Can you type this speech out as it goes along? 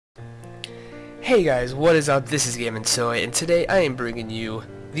Hey guys, what is up? This is GaminSoy, and today I am bringing you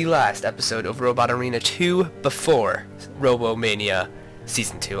the last episode of Robot Arena 2 before Robomania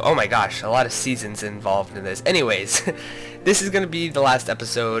Season 2. Oh my gosh, a lot of seasons involved in this. Anyways, this is going to be the last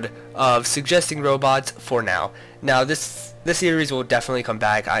episode of suggesting robots for now. Now, this series will definitely come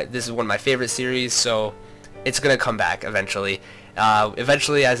back. This is one of my favorite series, so it's going to come back eventually.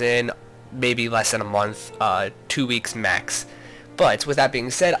 Eventually as in maybe less than a month, 2 weeks max. But with that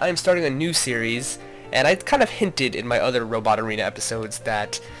being said, I'm starting a new series, and I kind of hinted in my other Robot Arena episodes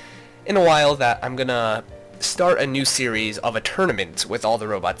that in a while that I'm gonna start a new series of a tournament with all the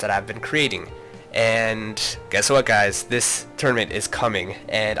robots that I've been creating. And guess what, guys? This tournament is coming,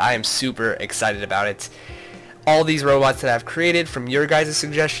 and I am super excited about it. All these robots that I've created from your guys'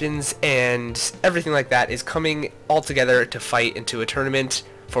 suggestions and everything like that is coming all together to fight into a tournament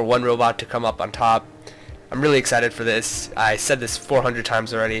for one robot to come up on top. I'm really excited for this. I said this 400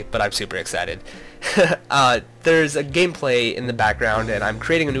 times already, but I'm super excited. There's a gameplay in the background, and I'm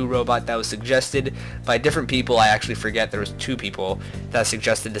creating a new robot that was suggested by different people. I actually forget there was 2 people that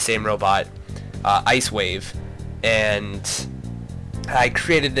suggested the same robot, Ice Wave, and I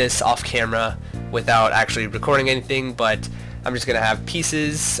created this off camera without actually recording anything, but I'm just gonna have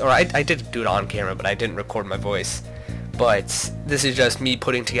pieces, or I did do it on camera, but I didn't record my voice. But this is just me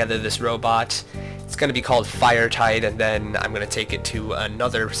putting together this robot. It's going to be called Firetide, and then I'm going to take it to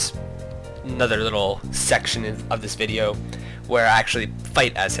another little section of this video where I actually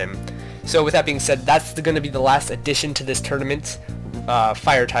fight as him. So with that being said, that's going to be the last addition to this tournament,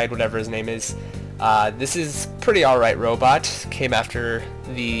 Firetide, whatever his name is. This is pretty alright robot. Came after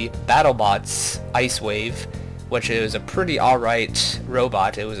the BellaBot's Ice Wave, which is a pretty alright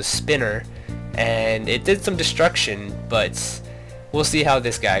robot. It was a spinner, and it did some destruction, but we'll see how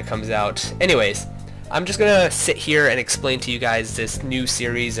this guy comes out. Anyways, I'm just gonna sit here and explain to you guys this new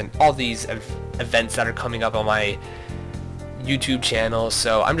series and all these events that are coming up on my YouTube channel.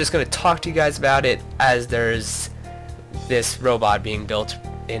 So I'm just gonna talk to you guys about it as there's this robot being built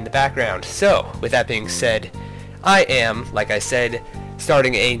in the background. So with that being said, I am, like I said,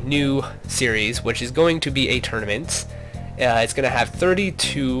 starting a new series, which is going to be a tournament. It's going to have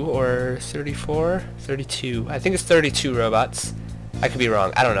 32 or 34? 32. I think it's 32 robots. I could be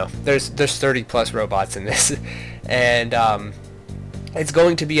wrong. I don't know. There's 30 plus robots in this. And it's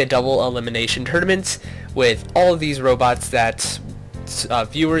going to be a double elimination tournament with all of these robots that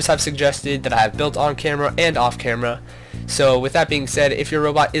viewers have suggested that I have built on camera and off camera. So with that being said, if your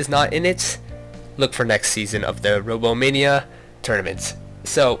robot is not in it, look for next season of the Robomania tournament.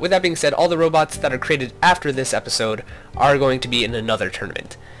 So with that being said, all the robots that are created after this episode are going to be in another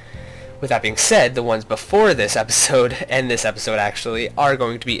tournament. With that being said, the ones before this episode, and this episode actually, are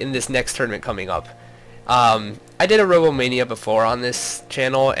going to be in this next tournament coming up. I did a Robomania before on this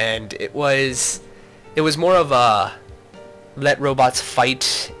channel, and it was more of a let robots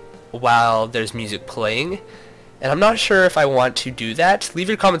fight while there's music playing. And I'm not sure if I want to do that. Leave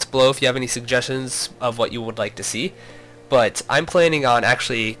your comments below if you have any suggestions of what you would like to see. But I'm planning on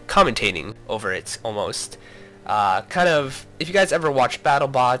actually commentating over it, almost. Kind of, if you guys ever watch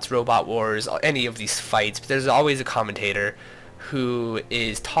BattleBots, Robot Wars, any of these fights, there's always a commentator who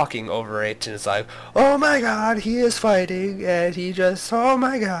is talking over it, and it's like, oh my god, he is fighting, and he just, oh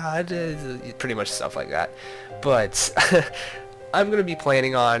my god, pretty much stuff like that. But I'm going to be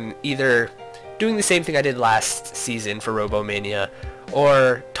planning on either doing the same thing I did last season for Robomania,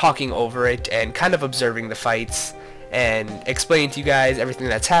 or talking over it and kind of observing the fights, and explain to you guys everything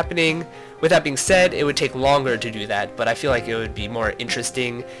that's happening. With that being said, it would take longer to do that, but I feel like it would be more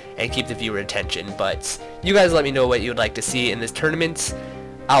interesting and keep the viewer attention. But you guys let me know what you would like to see in this tournament.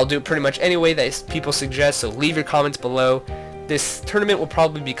 I'll do it pretty much any way that people suggest, so leave your comments below. This tournament will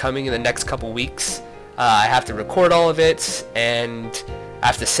probably be coming in the next couple weeks. I have to record all of it, and I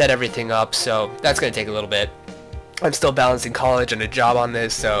have to set everything up, so that's going to take a little bit. I'm still balancing college and a job on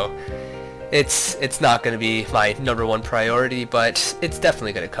this, so it's not going to be my #1 priority, but it's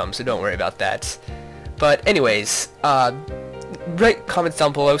definitely going to come, so don't worry about that. But anyways, write comments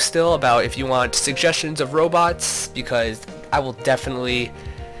down below still about if you want suggestions of robots, because I will definitely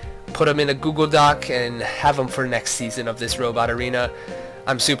put them in a Google Doc and have them for next season of this Robot Arena.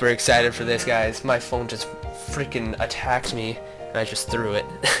 I'm super excited for this, guys. My phone just freaking attacked me, and I just threw it.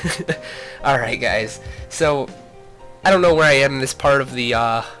 Alright, guys. So I don't know where I am in this part of the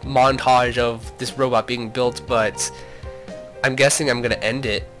montage of this robot being built, but I'm guessing I'm going to end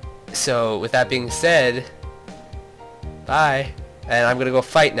it. So with that being said, bye. And I'm going to go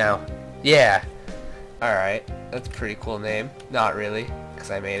fight now. Yeah. Alright, that's a pretty cool name. Not really,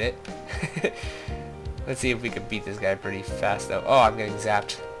 because I made it. Let's see if we can beat this guy pretty fast though. Oh, I'm getting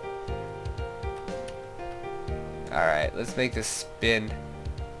zapped. Alright, let's make this spin.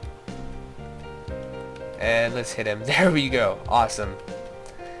 And let's hit him. There we go. Awesome.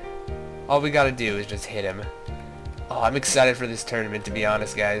 All we gotta do is just hit him. Oh, I'm excited for this tournament, to be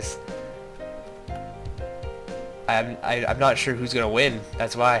honest, guys. I'm not sure who's gonna win.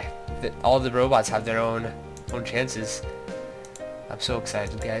 That's why. All the robots have their own chances. I'm so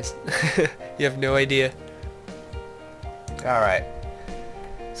excited, guys. You have no idea. Alright.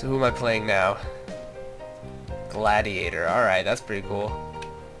 So who am I playing now? Gladiator. Alright, that's pretty cool.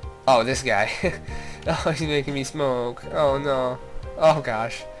 Oh, this guy. Oh, he's making me smoke. Oh, no. Oh,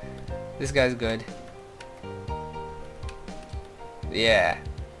 gosh. This guy's good. Yeah.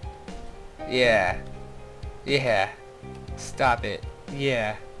 Yeah. Yeah. Stop it.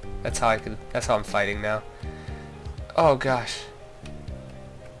 Yeah. That's how I'm fighting now. Oh, gosh.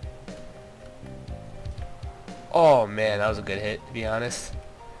 Oh, man, that was a good hit, to be honest.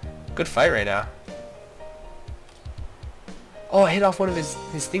 Good fight right now. Oh, I hit off one of his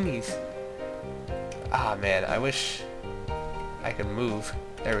thingies. Ah, man, I wish I could move.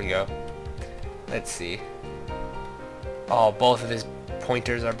 There we go. Let's see. Oh, both of his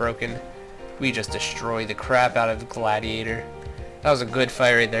pointers are broken. We just destroyed the crap out of the Gladiator. That was a good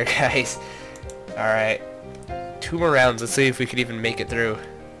fight right there, guys. Alright. 2 more rounds. Let's see if we could even make it through.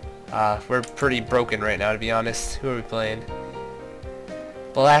 We're pretty broken right now, to be honest. Who are we playing?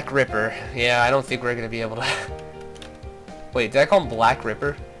 Black Ripper. Yeah, I don't think we're going to be able to... Wait, did I call him Black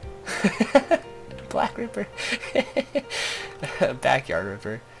Ripper? Black Ripper. Backyard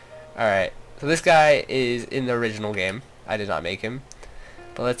Ripper. Alright, so this guy is in the original game. I did not make him.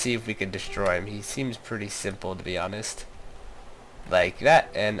 But let's see if we can destroy him. He seems pretty simple, to be honest. Like that,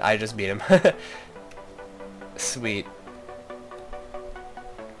 and I just beat him. Sweet.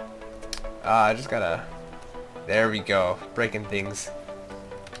 I just gotta... There we go. Breaking things.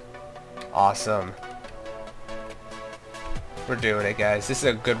 Awesome. We're doing it, guys. This is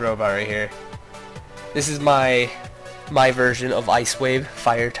a good robot right here. This is my version of Ice Wave,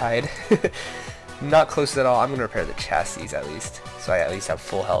 Firetide. Not close at all. I'm gonna repair the chassis at least, so I at least have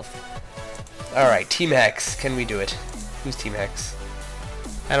full health. Alright, Team Hex. Can we do it? Who's Team Hex?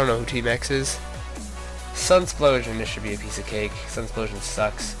 I don't know who Team Hex is. Sunsplosion. This should be a piece of cake. Sunsplosion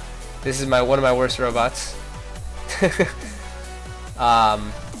sucks. This is one of my worst robots.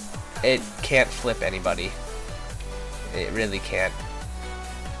 It can't flip anybody. It really can't.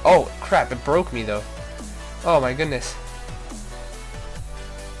 Oh, crap. It broke me, though. Oh, my goodness.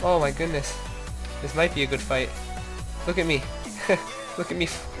 Oh, my goodness. This might be a good fight. Look at me. Look at me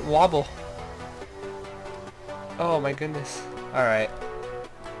wobble. Oh, my goodness. Alright.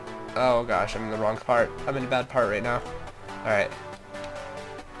 Oh, gosh. I'm in the wrong part. I'm in a bad part right now. Alright.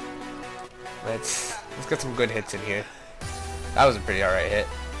 Let's get some good hits in here. That was a pretty alright hit.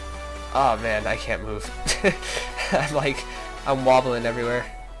 Oh man, I can't move. I'm wobbling everywhere.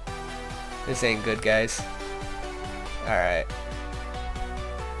 This ain't good, guys. Alright.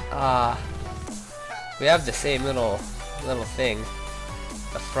 We have the same little thing.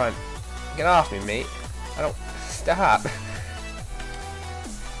 The front. Get off me, mate. I don't... Stop.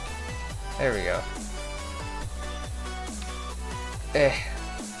 There we go.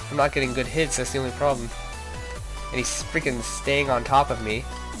 I'm not getting good hits, that's the only problem. And he's freaking staying on top of me.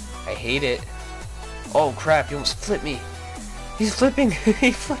 I hate it. Oh crap, he almost flipped me. He's flipping!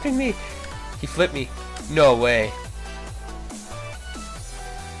 He's flipping me! He flipped me. No way.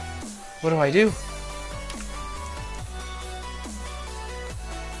 What do I do?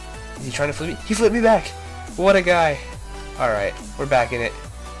 Is he trying to flip me? He flipped me back! What a guy! Alright, we're back in it.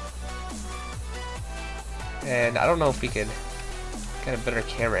 And I don't know if we could get a better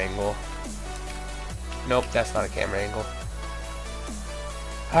camera angle. Nope, that's not a camera angle.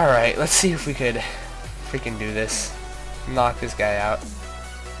 Alright, let's see if we could freaking do this. Knock this guy out.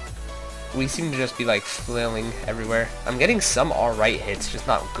 We seem to just be like flailing everywhere. I'm getting some alright hits, just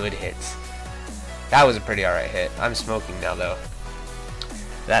not good hits. That was a pretty alright hit. I'm smoking now though.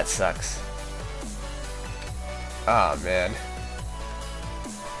 That sucks. Oh man.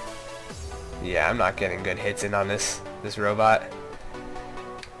 Yeah, I'm not getting good hits in on this robot.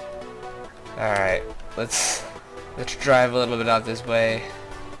 Alright, let's drive a little bit out this way.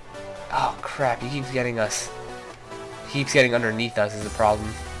 Oh crap, he keeps getting us. He keeps getting underneath us is the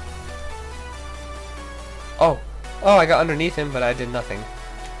problem. Oh, I got underneath him, but I did nothing.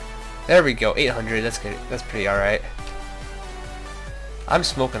 There we go, 800, that's good. That's pretty alright. I'm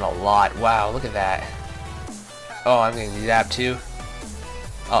smoking a lot. Wow, look at that. Oh, I'm getting zapped too.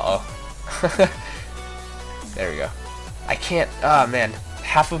 Uh-oh. There we go. I can't, oh man.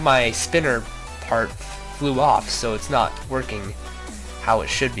 Half of my spinner part flew off, so it's not working how it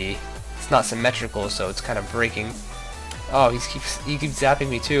should be. it's not symmetrical, so it's kind of breaking. Oh, he keeps zapping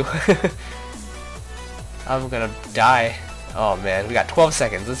me too. I'm gonna die. Oh man, we got 12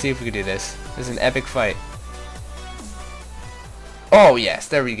 seconds. Let's see if we can do this. This is an epic fight. Oh yes,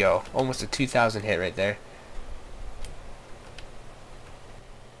 there we go. Almost a 2,000 hit right there.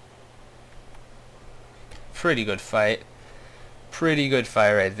 Pretty good fight. Pretty good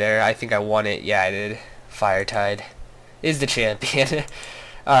fight right there. I think I won it. Yeah, I did. Firetide is the champion.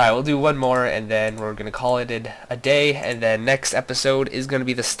 Alright, we'll do one more and then we're going to call it a day. And then next episode is going to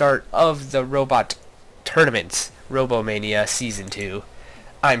be the start of the robot tournament. Robomania Season 2.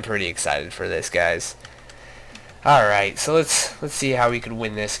 I'm pretty excited for this, guys. Alright, so let's see how we could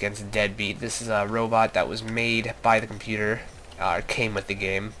win this against Deadbeat. This is a robot that was made by the computer. Came with the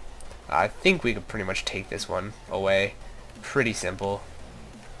game. I think we could pretty much take this one away. Pretty simple.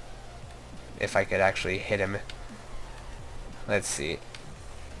 If I could actually hit him. Let's see.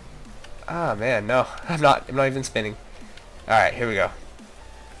 Ah man, no. I'm not even spinning. Alright, here we go.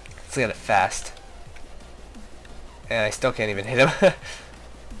 Let's get it fast. And I still can't even hit him.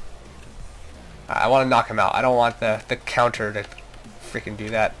 I want to knock him out. I don't want the counter to freaking do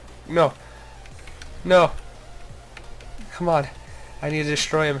that. No. No. Come on. I need to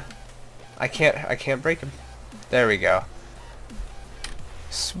destroy him. I can't break him. There we go.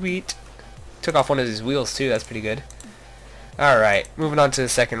 Sweet. Took off one of his wheels too. That's pretty good. Alright, moving on to the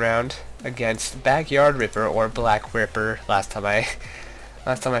second round against Backyard Ripper or Black Ripper. Last time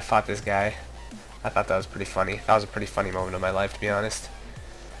I fought this guy. I thought that was pretty funny. That was a pretty funny moment of my life, to be honest.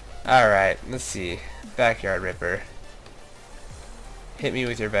 Alright, let's see. Backyard Ripper. Hit me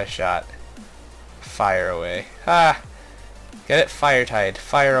with your best shot. Fire away. Ha! Get it? Firetide.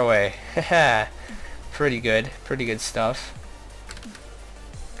 Fire away. Haha. Pretty good. Pretty good stuff.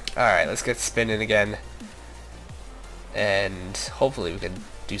 Alright, let's get spinning again. And hopefully we can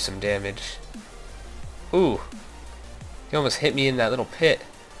do some damage. Ooh. He almost hit me in that little pit.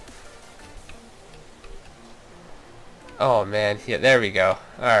 Oh man, yeah, there we go.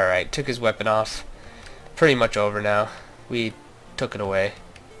 Alright, took his weapon off. Pretty much over now. We took it away.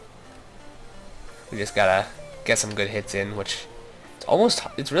 We just gotta get some good hits in, which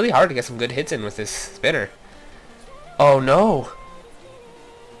it's really hard to get some good hits in with this spinner. Oh no!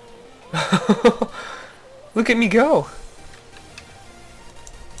 Look at me go!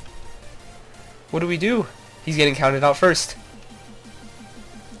 What do we do? He's getting counted out first.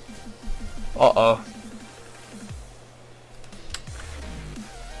 Uh-oh.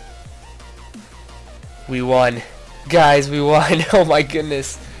 We won. Guys, we won. Oh my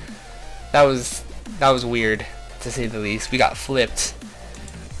goodness. That was weird, to say the least. We got flipped.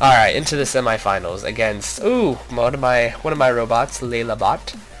 Alright, into the semifinals against one of my robots,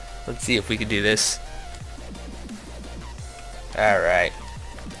 BellaBot. Let's see if we can do this. Alright.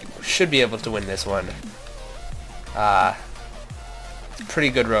 Should be able to win this one. Pretty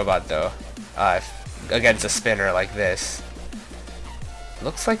good robot though. Against a spinner like this.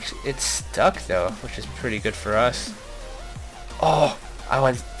 Looks like it's stuck though, which is pretty good for us. Oh, I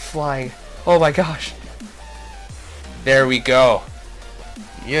went flying. Oh my gosh. There we go.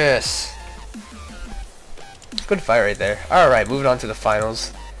 Yes. Good fight right there. Alright, moving on to the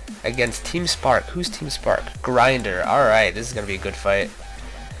finals. Against Team Spark. Who's Team Spark? Grinder. Alright, this is going to be a good fight.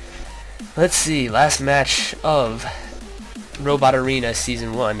 Let's see. Last match of Robot Arena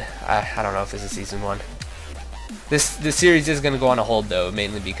Season 1. I don't know if this is Season 1. This series is going to go on a hold though,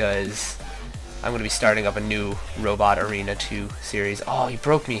 mainly because I'm going to be starting up a new Robot Arena 2 series. Oh, he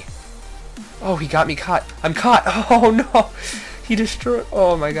broke me. Oh, he got me caught. I'm caught. Oh no. He destroyed.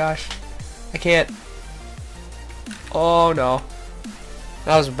 Oh my gosh. I can't. Oh no.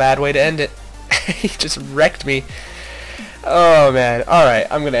 That was a bad way to end it. He just wrecked me. Oh man. Alright,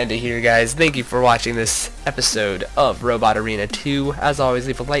 I'm going to end it here, guys. Thank you for watching this episode of Robot Arena 2. As always,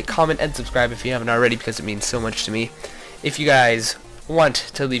 leave a like, comment, and subscribe if you haven't already because it means so much to me. If you guys want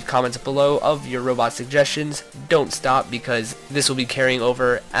to leave comments below of your robot suggestions, don't stop because this will be carrying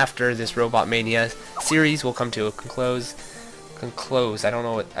over after this Robot Mania series will come to a conclose. Conclose. I don't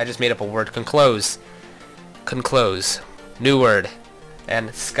know what. I just made up a word. Conclose. Conclose. New word. And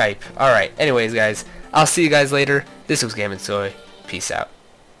Skype. Alright, anyways guys, I'll see you guys later. This was GaminSoy. Peace out.